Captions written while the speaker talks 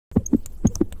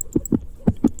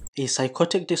A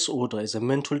psychotic disorder is a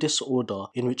mental disorder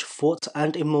in which thoughts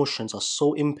and emotions are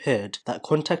so impaired that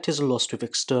contact is lost with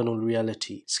external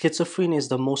reality. Schizophrenia is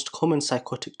the most common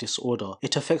psychotic disorder.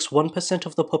 It affects 1%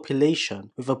 of the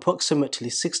population, with approximately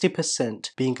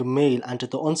 60% being male, and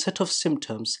the onset of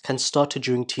symptoms can start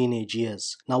during teenage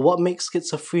years. Now, what makes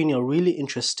schizophrenia really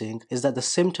interesting is that the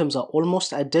symptoms are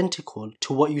almost identical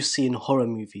to what you see in horror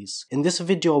movies. In this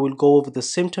video, I will go over the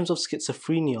symptoms of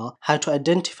schizophrenia, how to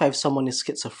identify if someone is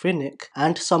schizophrenic,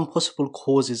 and some possible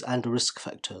causes and risk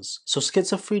factors. So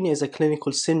schizophrenia is a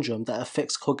clinical syndrome that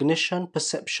affects cognition,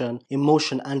 perception,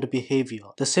 emotion, and behavior.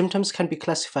 The symptoms can be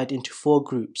classified into 4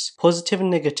 groups: positive,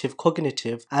 negative,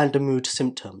 cognitive, and mood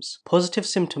symptoms. Positive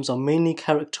symptoms are mainly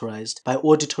characterized by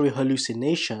auditory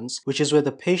hallucinations, which is where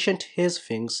the patient hears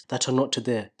things that are not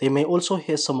there. They may also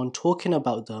hear someone talking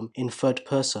about them in third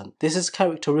person. This is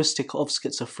characteristic of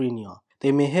schizophrenia.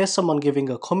 They may hear someone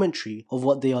giving a commentary of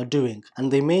what they are doing,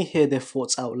 and they may hear their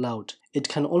thoughts out loud. It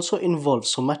can also involve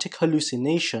somatic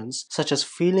hallucinations, such as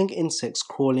feeling insects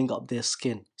crawling up their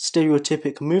skin,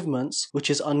 stereotypic movements, which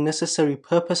is unnecessary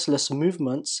purposeless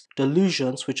movements,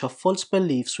 delusions, which are false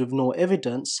beliefs with no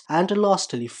evidence, and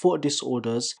lastly, thought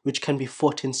disorders, which can be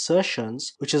thought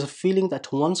insertions, which is a feeling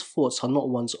that one's thoughts are not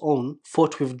one's own,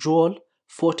 thought withdrawal,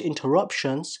 thought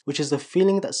interruptions, which is the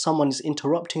feeling that someone is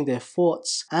interrupting their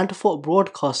thoughts, and thought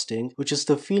broadcasting, which is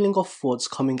the feeling of thoughts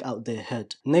coming out their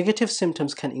head. Negative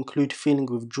symptoms can include feeling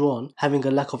withdrawn, having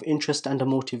a lack of interest and a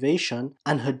motivation,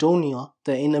 anhedonia,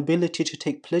 the inability to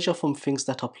take pleasure from things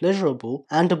that are pleasurable,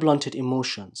 and blunted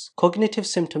emotions. Cognitive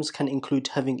symptoms can include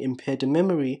having impaired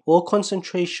memory or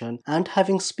concentration and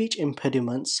having speech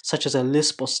impediments such as a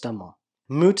lisp or stammer.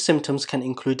 Mood symptoms can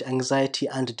include anxiety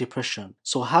and depression.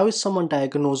 So how is someone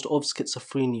diagnosed of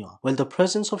schizophrenia? Well, the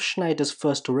presence of Schneider's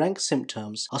first rank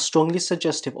symptoms are strongly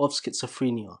suggestive of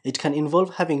schizophrenia. It can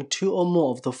involve having 2 or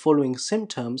more of the following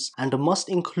symptoms and must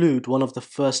include one of the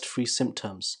first 3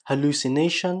 symptoms: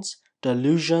 hallucinations,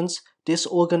 delusions,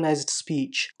 disorganized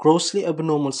speech, grossly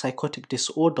abnormal psychotic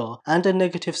disorder, and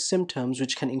negative symptoms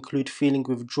which can include feeling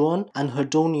withdrawn,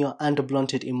 anhedonia, and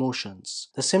blunted emotions.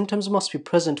 The symptoms must be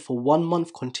present for 1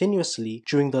 month continuously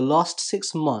during the last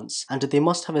 6 months, and they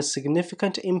must have a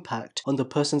significant impact on the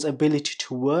person's ability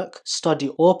to work,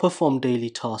 study, or perform daily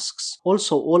tasks.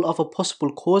 Also, all other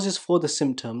possible causes for the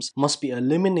symptoms must be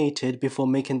eliminated before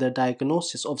making the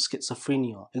diagnosis of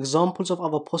schizophrenia. Examples of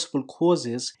other possible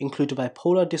causes include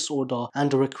bipolar disorder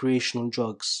and recreational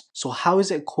drugs. So how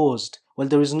is it caused? Well,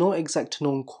 there is no exact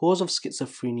known cause of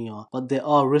schizophrenia, but there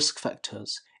are risk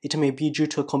factors. It may be due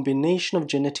to a combination of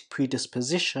genetic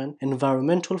predisposition,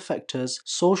 environmental factors,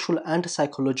 social and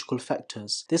psychological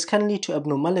factors. This can lead to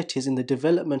abnormalities in the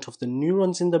development of the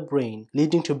neurons in the brain,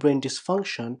 leading to brain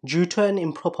dysfunction due to an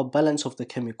improper balance of the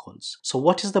chemicals. So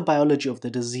what is the biology of the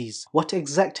disease? What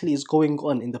exactly is going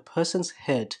on in the person's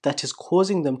head that is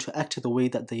causing them to act the way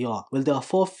that they are? Well, there are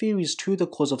 4 theories to the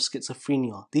cause of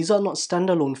schizophrenia. These are not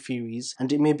standalone theories,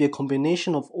 and it may be a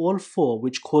combination of all 4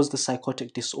 which cause the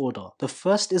psychotic disorder. The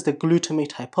first is the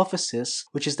Glutamate Hypothesis,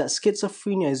 which is that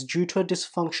schizophrenia is due to a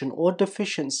dysfunction or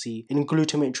deficiency in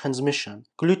glutamate transmission.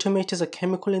 Glutamate is a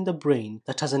chemical in the brain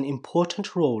that has an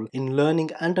important role in learning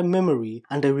and memory,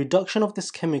 and a reduction of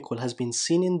this chemical has been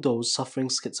seen in those suffering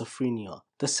schizophrenia.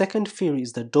 The second theory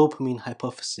is the Dopamine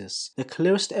Hypothesis. The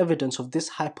clearest evidence of this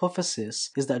hypothesis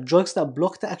is that drugs that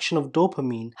block the action of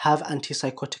dopamine have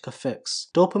antipsychotic effects.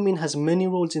 Dopamine has many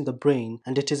roles in the brain,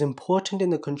 and it is important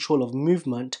in the control of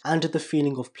movement and the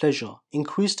feeling of pleasure.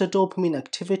 Increased dopamine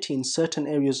activity in certain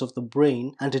areas of the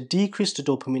brain and decreased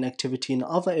dopamine activity in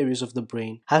other areas of the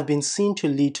brain have been seen to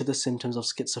lead to the symptoms of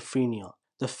schizophrenia.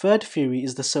 The third theory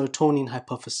is the Serotonin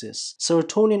Hypothesis.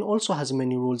 Serotonin also has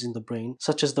many roles in the brain,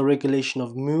 such as the regulation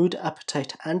of mood,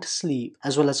 appetite, and sleep,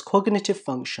 as well as cognitive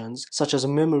functions such as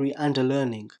memory and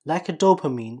learning. Like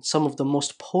dopamine, some of the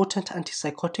most potent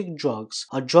antipsychotic drugs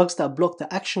are drugs that block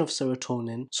the action of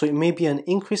serotonin, so it may be an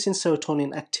increase in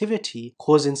serotonin activity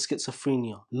causing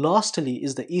schizophrenia. Lastly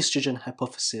is the estrogen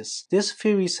hypothesis. This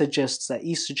theory suggests that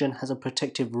estrogen has a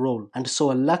protective role, and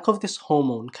so a lack of this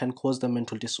hormone can cause the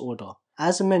mental disorder.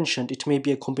 As mentioned, it may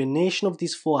be a combination of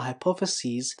these 4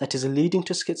 hypotheses that is leading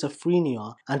to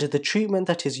schizophrenia, and the treatment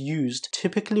that is used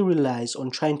typically relies on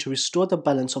trying to restore the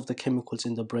balance of the chemicals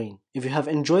in the brain. If you have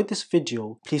enjoyed this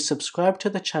video, please subscribe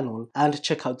to the channel and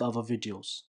check out the other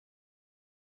videos.